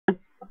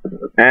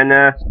And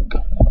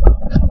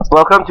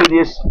welcome to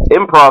this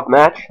improv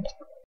match.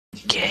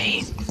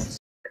 Gay.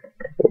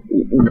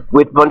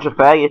 With a bunch of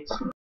faggots.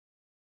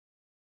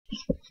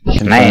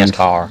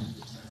 NASCAR.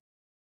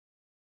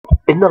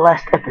 In the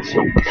last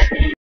episode,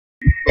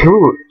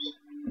 Killers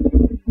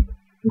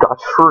got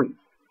free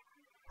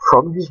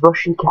from his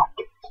Russian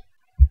captors.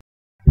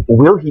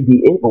 Will he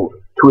be able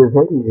to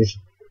avenge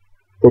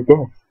the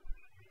death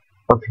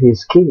of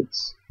his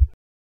kids?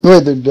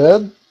 Wait, they're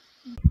dead?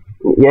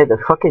 Yeah,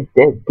 they're fucking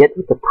dead. Get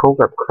with the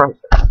program, Christ.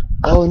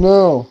 Oh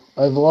no,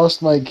 I've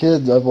lost my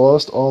kids. I've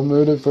lost all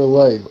motive for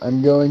life.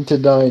 I'm going to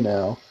die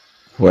now.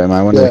 Wait, am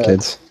I one of the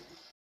kids?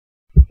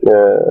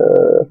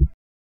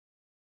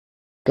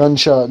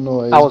 Gunshot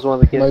noise. I was one of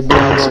the kids. My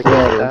brain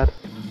splattered.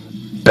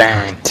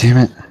 Bang! Damn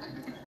it.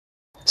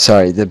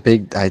 Sorry,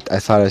 I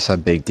thought I saw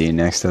Big D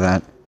next to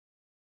that.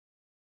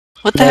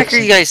 What the heck are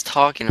you guys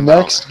talking about?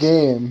 Next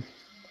game.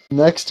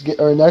 Next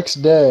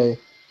day.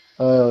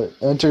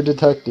 Enter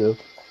detective.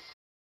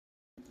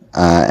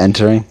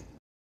 Entering.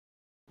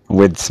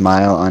 With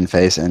smile on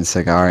face and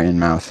cigar in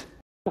mouth.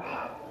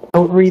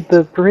 Don't read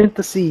the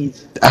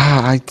parentheses.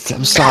 I'm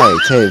sorry,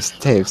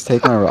 Taves,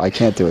 take my role. I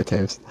can't do it,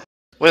 Taves.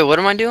 Wait, what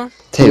am I doing?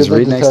 Taves,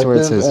 read next to where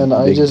it says and Big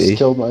I just D.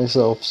 killed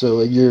myself, so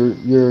like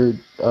you're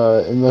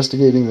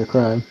investigating the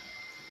crime.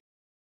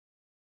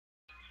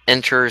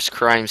 Enters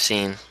crime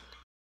scene.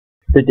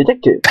 The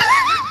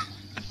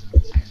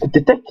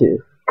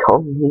detective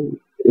calmly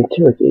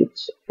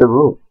interrogates the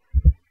room,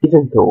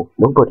 even though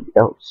nobody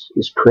else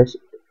is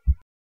present.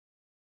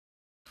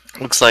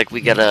 Looks like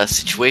we got a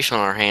situation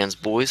on our hands,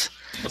 boys.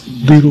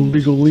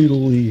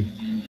 Legally.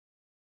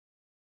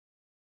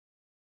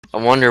 I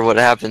wonder what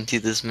happened to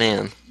this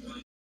man.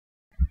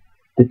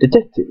 The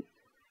detective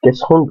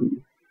gets hungry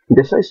and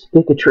decides to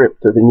take a trip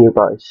to the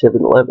nearby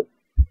 7-Eleven.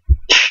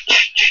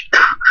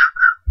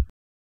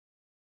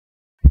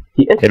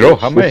 Hello,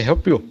 how may I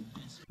help you?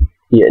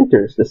 He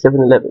enters the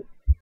 7-Eleven.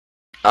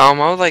 I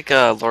would like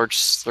a large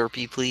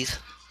Slurpee, please.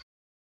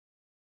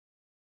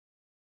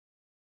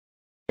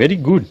 Very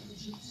good.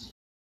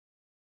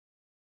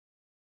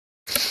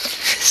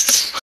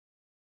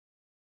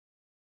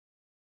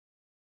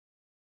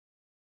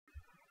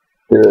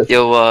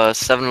 Yo,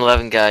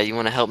 7-Eleven guy, you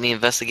want to help me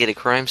investigate a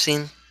crime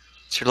scene?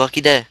 It's your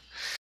lucky day.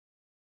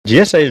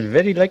 Yes, I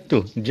very like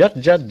to. Ja.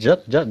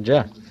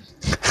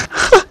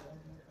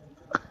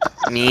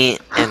 Me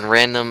and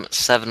random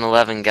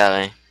 7-Eleven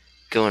guy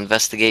go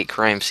investigate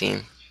crime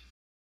scene.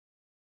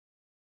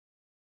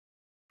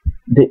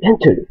 They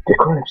enter the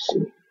crime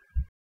scene,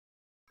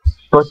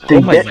 but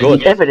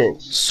the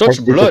evidence such has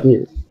blood,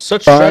 disappeared.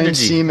 such Find tragedy.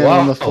 semen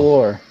on the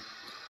floor.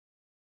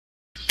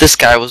 This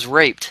guy was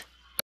raped.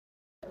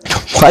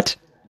 What?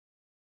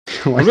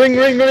 Ring,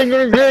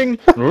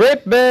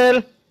 rape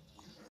bell.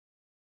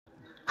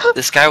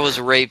 This guy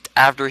was raped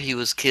after he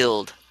was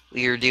killed.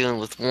 We are dealing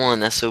with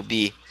one SOB.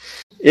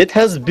 It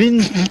has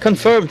been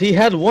confirmed he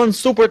had one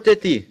super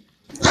titty.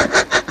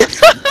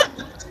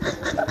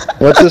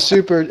 What's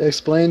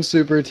explain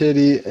super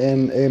titty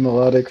in a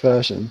melodic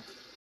fashion.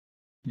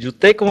 You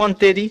take one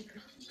titty,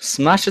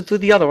 smash it to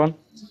the other one.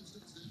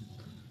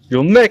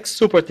 You make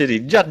super titty.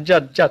 Ja.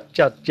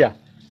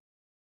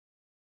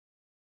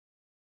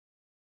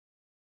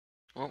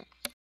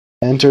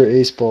 Enter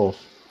ace both.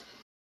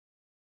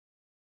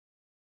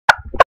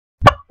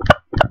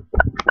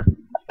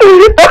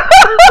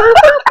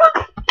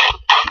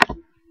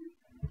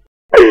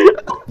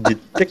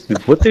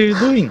 Detective, what are you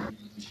doing?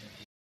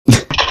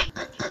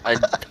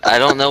 I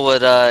don't know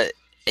what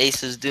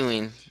Ace is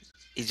doing.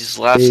 He just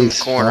laughs in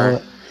the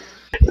corner.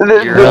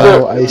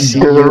 I see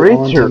you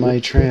onto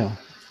my trail.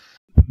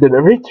 The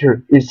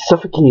narrator is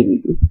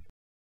suffocating.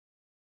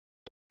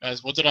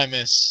 Guys, what did I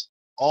miss?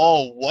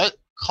 Oh, what?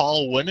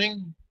 Call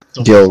winning?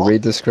 Yo,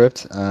 read the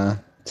script.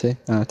 Tim.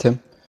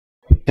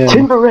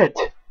 Timberette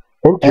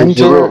enters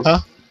the room.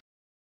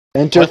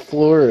 Enter What?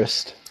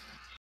 florist.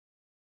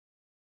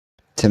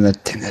 Tim,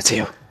 that's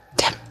you.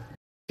 Tim.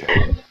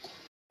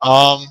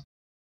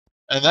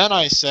 And then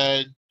I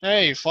said,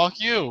 hey, fuck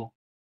you.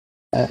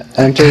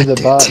 Enter the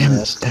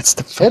botanist. That's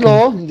the fucking...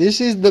 Hello, this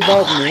is the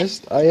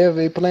botanist. I have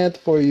a plant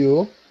for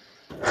you.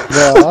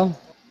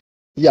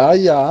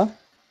 Yeah.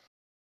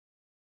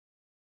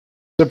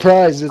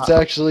 Surprise, it's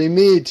actually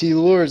me, T.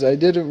 Lures. I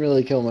didn't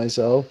really kill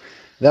myself.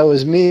 That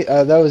was me.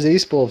 That was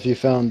Ace Wolf you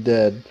found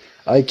dead.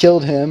 I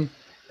killed him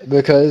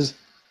because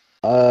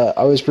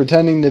I was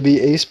pretending to be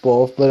Ace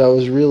Wolf, but I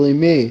was really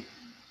me.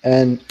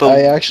 And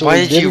I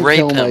actually didn't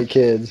kill my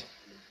kids.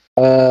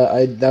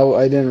 I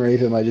didn't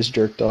rape him. I just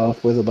jerked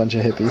off with a bunch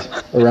of hippies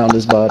around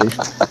his body.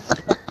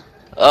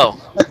 Oh.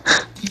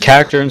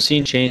 Character and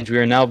scene change. We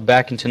are now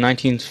back into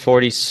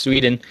 1940s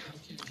Sweden.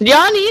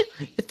 Johnny,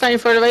 it's time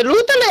for the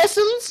Ruta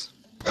lessons.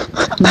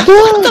 What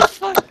the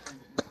fuck?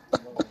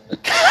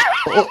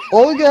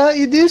 Olga,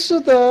 iди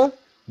сюда.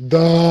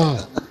 Да.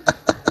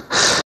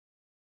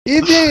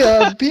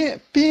 Идея,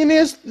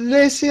 penis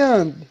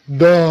lesson.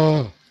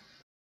 Да.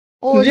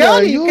 Olga,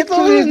 Johnny, you get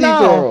pretty over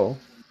now.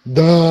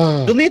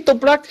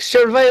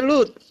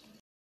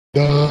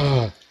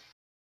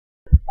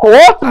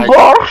 What I-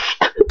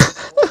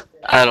 burst?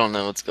 I don't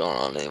know what's going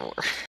on anymore.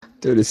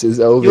 Dude, this is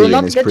You over will in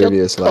not his get your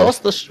previous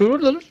toast life. the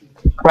strudel.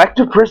 Back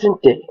to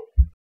present day.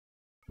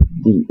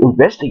 The This will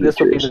be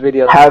investigators the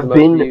video that has have the most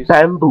been views.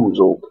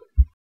 bamboozled.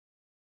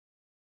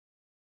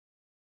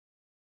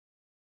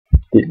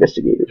 The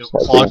investigators Yep, have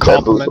been Claude bamboozled.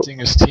 complimenting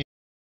his team.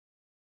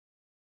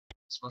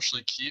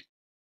 Especially Keith.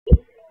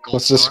 Gold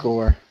What's the star.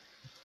 score?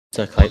 It's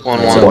okay.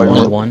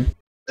 1-1. 1-1.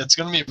 It's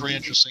gonna be a pretty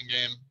interesting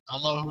game. I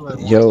don't know who I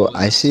want Yo, to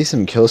I lose. see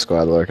some Kill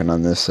Squad lurking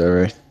on this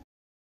server.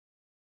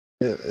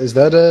 Is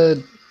that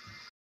a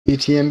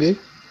ETMB?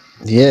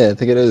 Yeah, I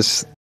think it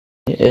is.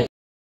 It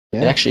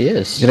Yeah. actually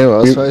is. You know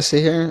what else I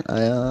see here?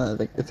 I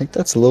think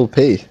that's Lil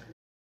P.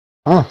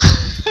 Huh.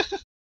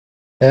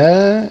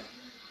 Yeah.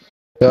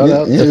 Shout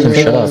out Yeah, to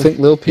Shut I up. think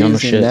Lil P You don't know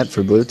is in shit. net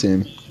for blue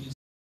team.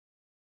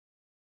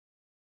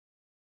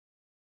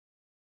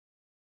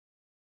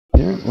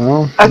 Yeah,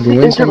 well, At you the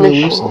win some, you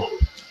lose intermission, some.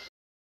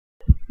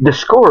 the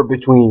score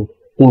between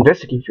the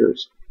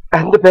investigators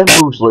and the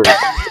bamboozlers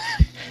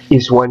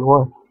is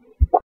 1-1.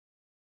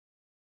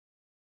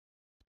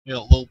 You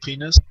know, little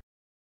penis.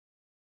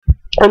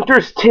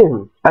 Enters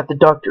Tim at the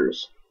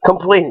doctor's,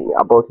 complaining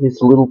about his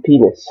little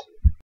penis.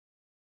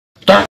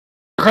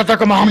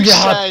 You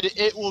said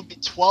it will be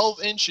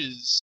 12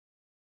 inches.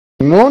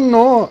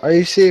 No,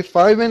 I say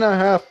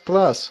 5.5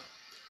 plus.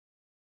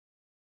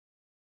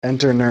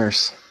 Enter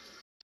nurse.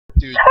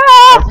 Dude,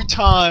 every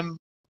time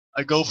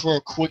I go for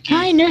a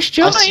quickie, Nurse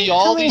Joy. I see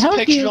all How may I these help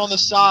pictures you? on the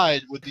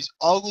side with these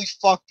ugly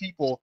fuck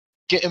people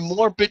getting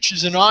more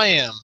bitches than I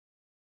am.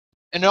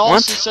 And it also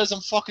What? says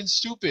I'm fucking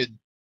stupid.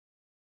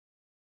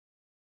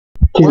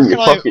 Tim, Where you can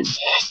I fucking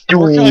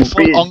find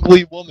stupid.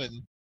 ugly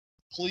woman?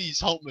 Please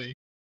help me.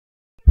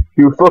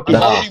 You fucking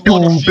I've already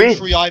won a few stupid.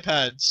 free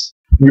iPads.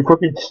 You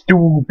fucking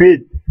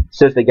stupid,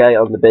 says the guy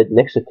on the bed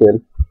next to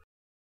Tim,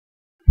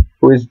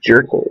 who is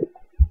jerking.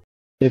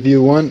 If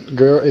you want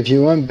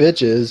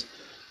bitches,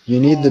 you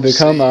need to Oh,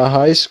 become see. a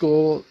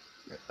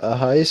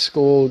high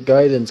school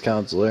guidance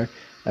counselor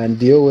and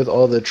deal with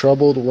all the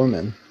troubled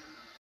women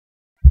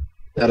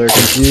that are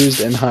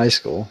confused in high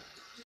school.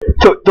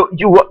 So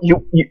you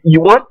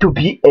want to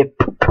be a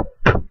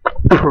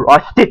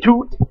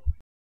prostitute?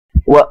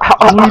 Well, how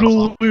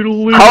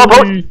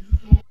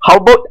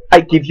about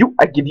I give you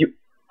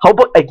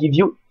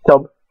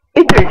some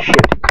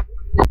internship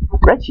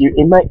right here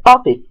in my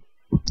office?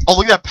 Oh,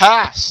 look at that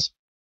pass!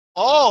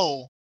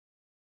 Oh!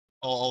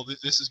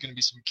 This is gonna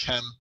be some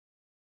chem.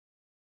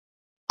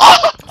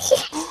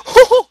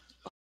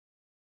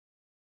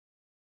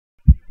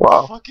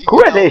 Wow, Fucking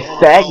who are these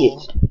LOL.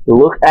 faggots? They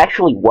look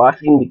actually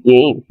watching the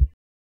game.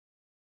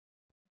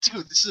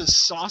 Dude, this is a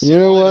saucy You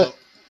know lineup. what?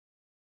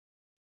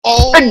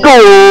 Oh! A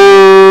goal!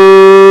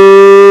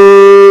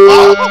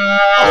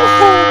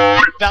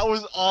 That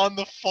was on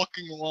the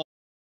fucking line.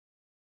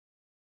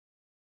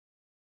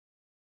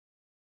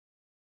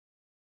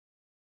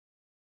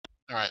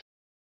 Alright.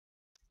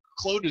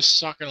 Claude is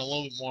sucking a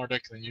little bit more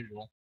dick than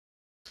usual.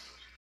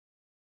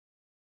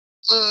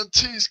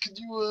 Tease, could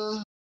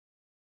you,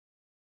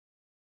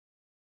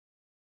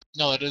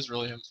 No, it is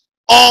really him.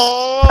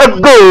 Oh! A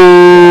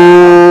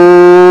goal!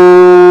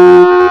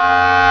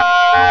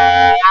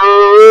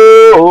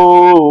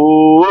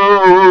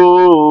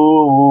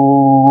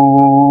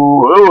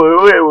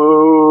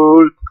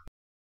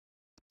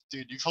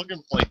 Dude, you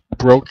fucking, like,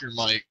 broke your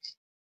mic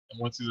and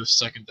went through the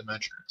second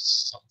dimension.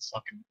 Some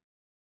fucking...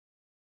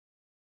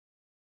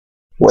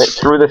 Went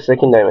through the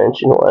second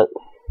dimension, what?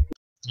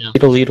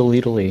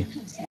 Leedle.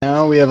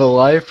 Now we have a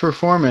live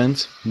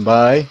performance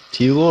by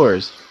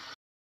T-Lors.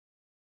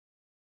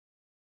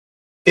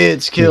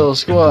 It's Kill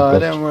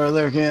Squad and we're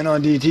lurking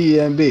on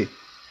DTMB.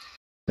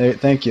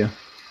 Thank you.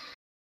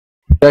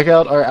 Check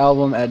out our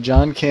album at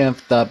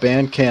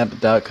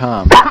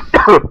johncamp.bandcamp.com.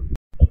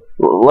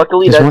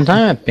 Luckily, This that's one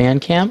time at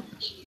band camp.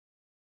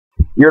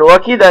 you're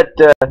lucky that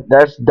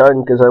that's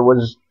done because I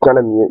was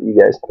gonna mute you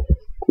guys.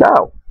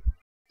 Now,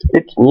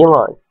 it's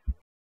Milan.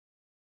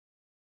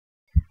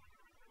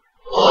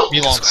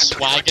 Milan's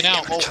swagging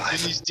out. Oh, look at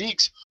these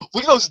deeks.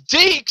 Look at those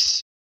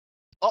deeks!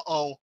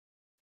 Uh-oh.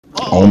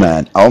 Oh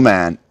man,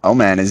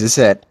 is this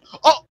it?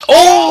 Oh!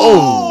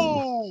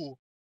 Oh!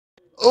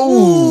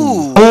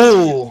 Oh!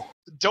 Oh!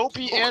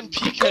 Dopey and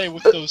PK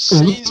with those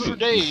scenes for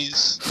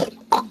days.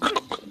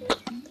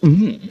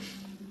 Have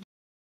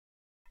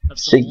some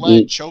Sick lead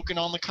geek. choking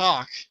on the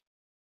cock.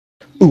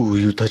 Ooh,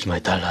 you touch my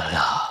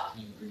ta-la-la.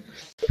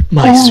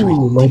 My sweet,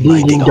 my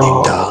my ding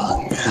dong.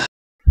 dong.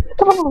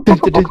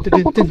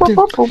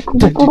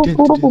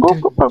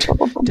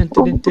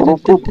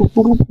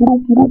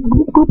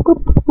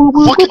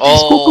 Look at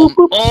these.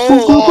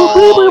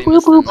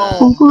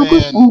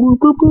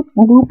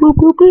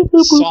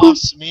 Oh,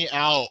 Sauce me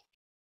out.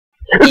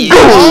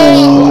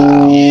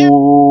 Yeah.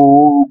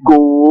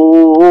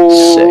 Goal!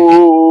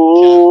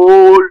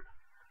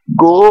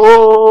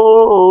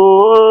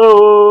 Goal!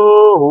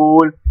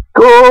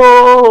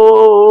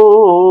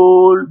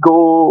 Goal!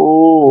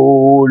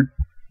 Goal!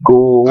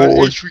 Goal!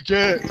 we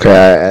get.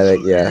 Okay, I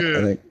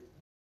think.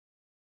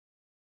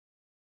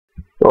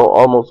 Oh,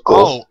 almost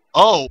goal.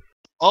 Oh,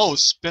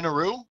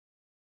 Spinaroo?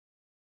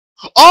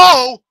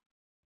 Oh!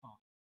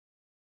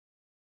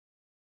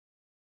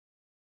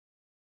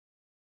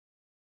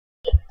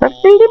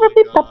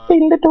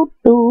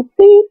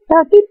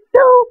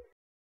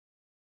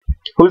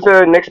 Who's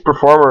the next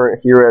performer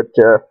here at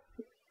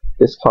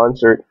this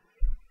concert?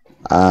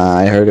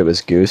 I heard it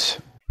was Goose.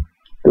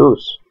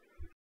 Goose.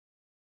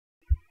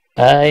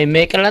 I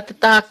make a lot of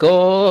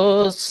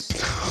tacos.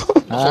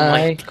 Oh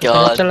my I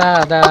God.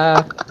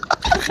 enchilada.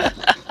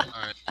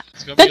 Alright.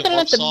 It's gonna be a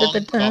love song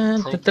about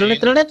propane.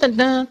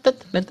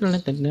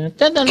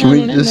 Can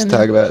we just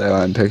talk about how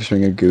I'm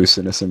picturing a goose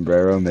in a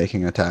sombrero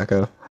making a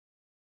taco?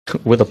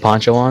 With a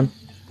poncho on?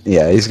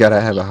 Yeah, he's gotta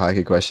have a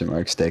hockey question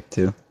mark stick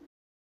too.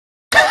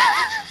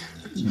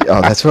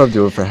 Oh, that's what I'm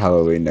doing for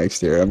Halloween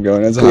next year. I'm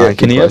going as a hockey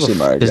Can you have question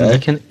mark, a, guy.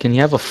 can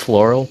you have a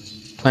floral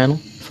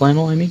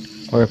flannel, I mean?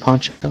 Or a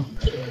poncho?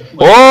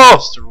 Oh!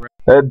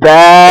 A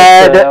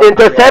bad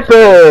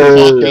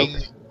interceptor!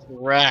 Fucking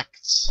wrecked.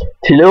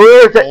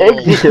 Tillers Oh.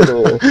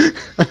 exited.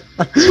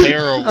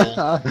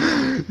 Terrible.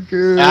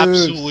 Goose.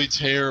 Absolutely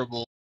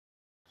terrible.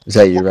 Is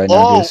that you right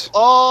now, Goose?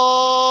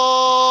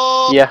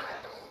 Oh! Yeah.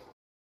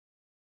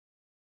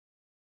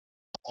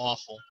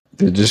 Awful.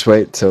 Dude, just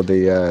wait till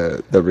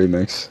the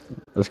remix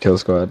of Kill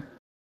Squad.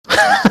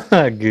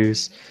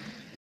 Goose.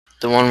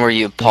 The one where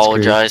you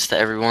apologize to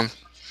everyone.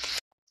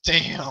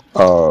 Damn.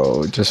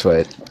 Oh, just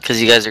wait. Because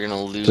you guys are going to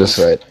lose. Just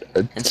wait.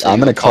 And so I'm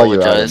you gonna call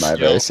you out in apologize. my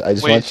Yo, verse. I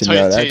just wait, want you to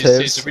know that, Taze,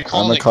 Taves. we I'm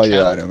calling gonna it call you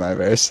Kem? out in my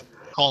verse.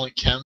 Calling it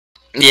Kem.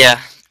 Yeah,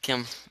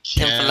 Kim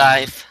for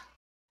life.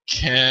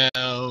 Kem.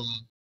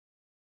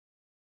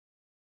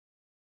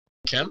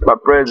 Kem? My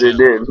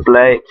president's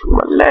black,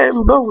 my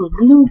Lambo's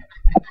blue.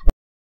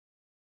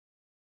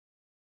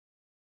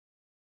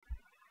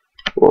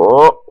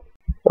 Oh.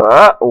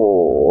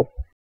 Oh.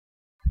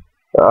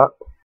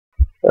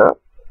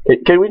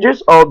 Can we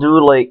just all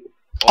do like...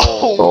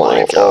 Oh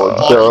my God.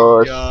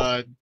 fucking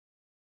god.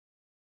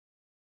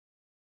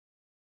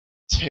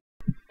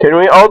 Can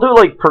we all do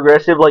like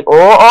progressive like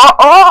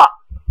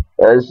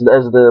as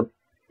the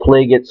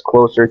play gets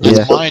closer to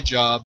That's my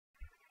job.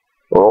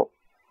 Oh.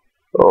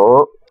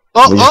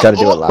 We just gotta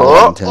do it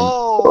louder than Tim.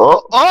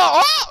 Oh.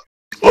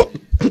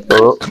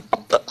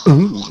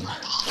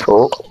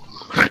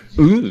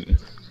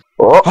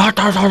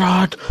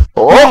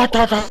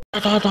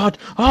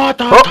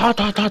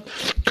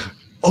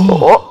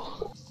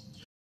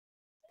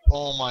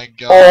 Oh my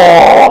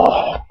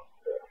god.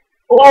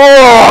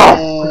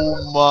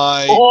 Oh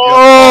my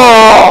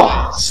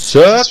god.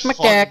 Suck my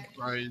cack.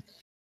 Christ.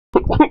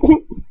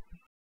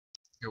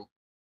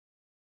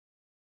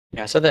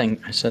 Yeah, I said that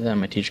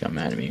and my teacher got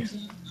mad at me.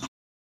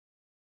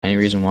 Any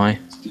reason why?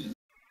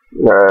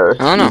 No,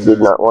 I don't know. she did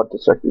not want to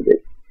suck your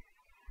dick.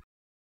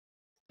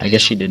 I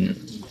guess she didn't.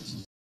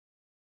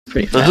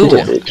 Pretty But fat. who too.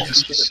 will?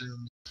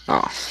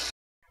 Oh.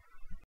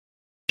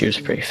 She was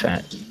pretty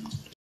fat.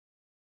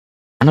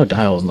 I know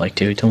Dial would like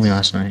to. He told me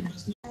last night.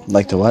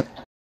 Like to what?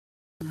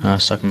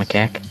 Suck my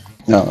cack.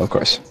 No, of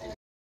course.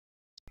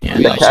 Yeah,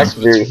 The I cack's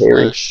so. very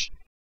hairy. Fresh.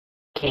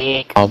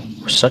 Cake. Oh,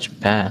 we're such a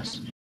pass.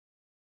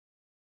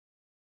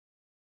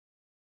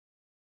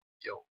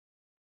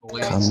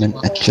 Coming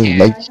at you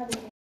late.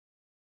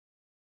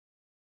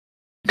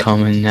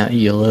 Coming at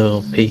you,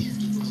 little P.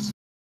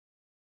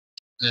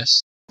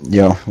 This.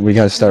 Yo, we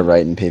gotta start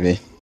writing, PB.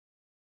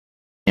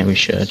 Yeah, we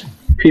should.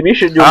 PB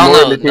should do I don't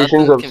more know,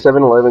 imitations nothing of can-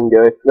 7-Eleven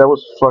guy. That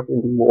was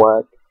fucking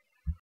whack.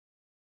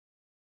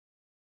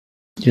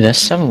 Dude, that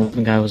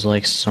 7-Eleven guy was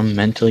like some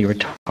mentally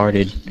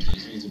retarded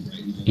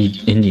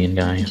Indian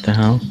guy. What the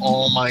hell?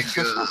 Oh my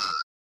god.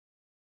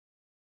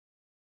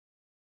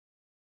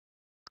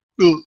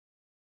 Ugh.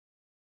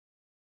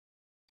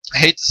 I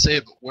hate to say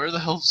it, but where the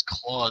hell is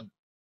Claude?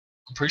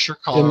 I'm pretty sure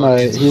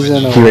He's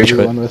in a Rage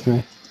quit. 1v1 with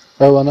me.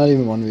 Oh, well, not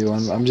even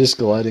 1v1. I'm just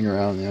gliding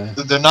around, yeah.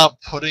 They're not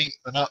putting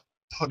him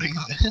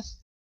in.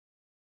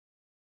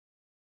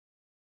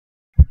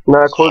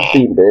 Nah, Claude's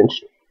being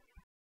benched.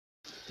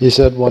 He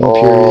said 1 Oh.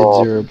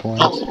 period, 0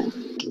 points.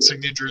 It's like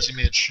New Jersey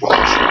made shoes. Oh.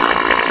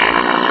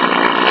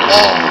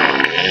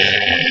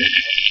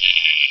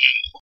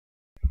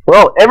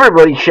 Well,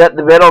 everybody shut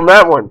the bed on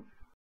that one.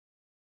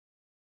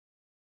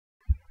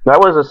 That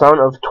was the sound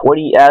of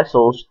 20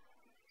 assholes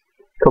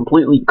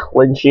completely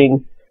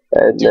clenching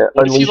and Dude,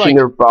 what if you, unleashing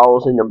their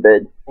bowels in the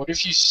bed. What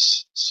if you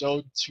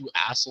sewed two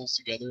assholes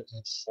together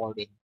and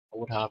farted?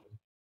 What would happen?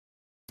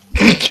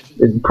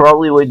 It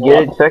probably would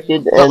get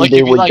infected No, and like they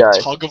it'd be would like die.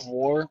 tug of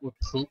war with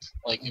poop.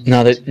 Like in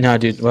No,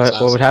 dude. What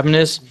would happen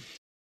is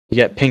you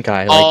get pink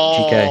eye, like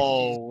GK.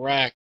 Oh,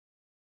 wreck.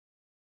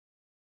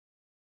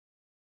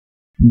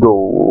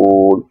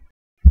 Goal.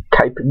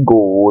 Type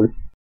goal.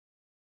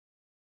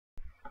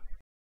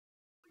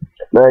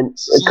 Man,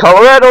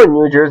 Colorado and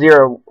New Jersey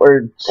are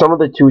some of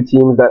the two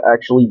teams that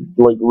actually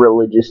like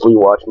religiously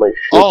watch my shit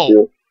Oh.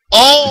 too.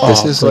 Oh.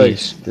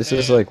 This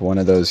is like one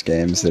of those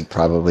games that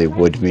probably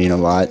would mean a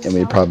lot, and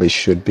we probably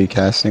should be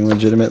casting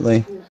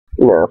legitimately.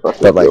 Yeah, fuck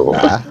But like, goal.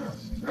 nah.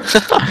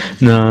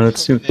 No,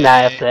 that's too.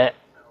 Nah, that's it.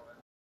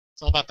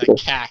 It's all about the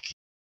cack.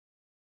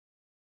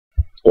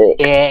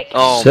 Kick.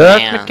 Oh Suck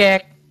man, my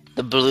cack.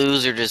 the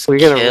Blues are just We're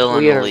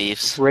killing the gonna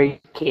Leafs.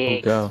 rate Oh,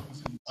 kick. go.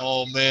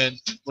 Oh man,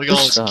 look at all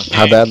this Suck. cake.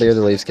 How badly are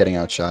the Leafs getting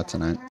outshot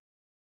tonight?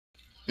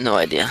 No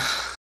idea.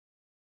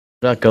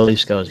 What about Go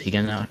Leafs goes? He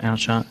getting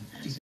outshot?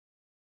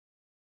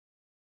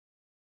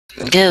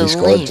 Go He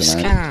scored Leafs,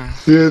 tonight.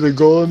 go. Yeah, the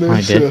goal and Oh,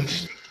 I did?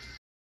 assist.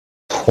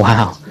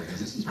 Wow.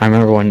 I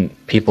remember when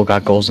people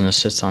got goals and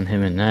assists on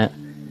him in net.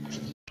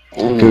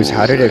 Goose,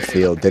 how did it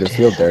feel? Did it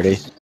feel dirty?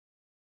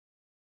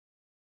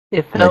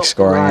 It Like felt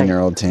scoring right. in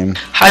your old team?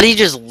 How do you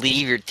just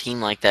leave your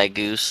team like that,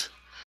 Goose?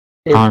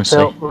 It Honestly.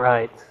 felt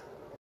right.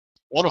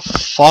 What a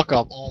fuck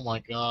up! Oh my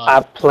I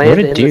god. planned What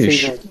a to end the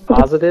douche. season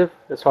positive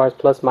as far as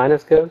plus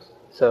minus goes.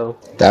 So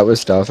That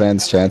was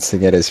Dolphin's chance to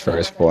get his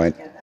first point.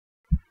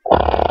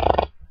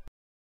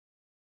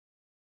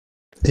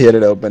 He had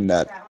an open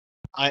net.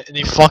 And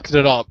he fucked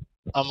it up.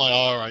 I'm like,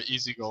 alright,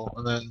 easy goal.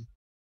 And then,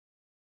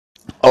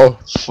 Oh,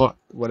 fuck.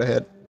 what a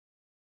hit.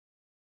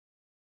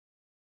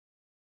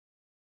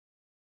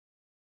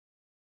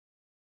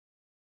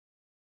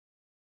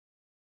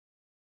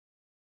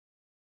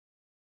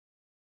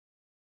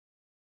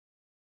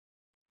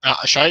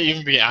 Should I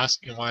even be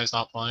asking why he's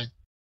not playing?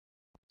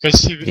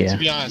 Because Yeah. to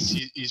be honest,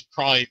 he's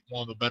probably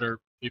one of the better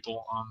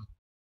people on.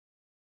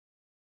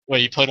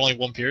 Wait, he played only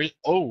one period?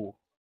 Oh.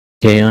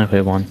 Yeah, you only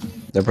played one.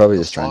 They're probably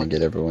just trying to Fuck.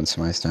 get everyone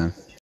some ice time.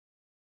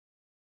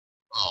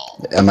 Oh.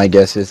 And my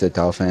guess is that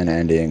Dolphin,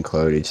 Andy, and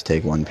Claude each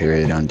take one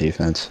period on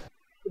defense.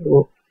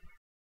 Not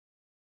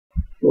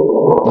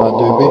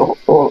Doobie.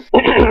 What?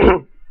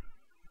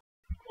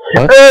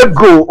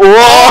 Go!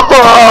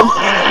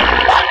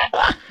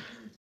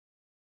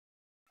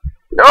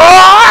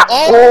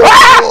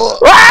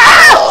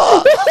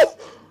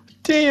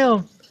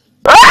 Damn!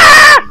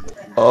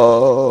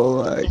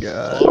 Oh my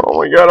god. Oh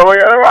my god, oh my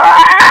god,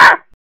 ah!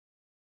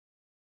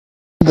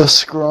 The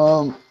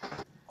scrum.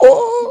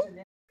 Oh!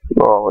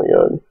 Oh my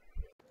god.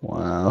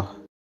 Wow.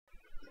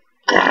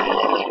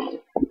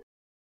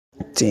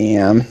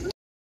 Damn.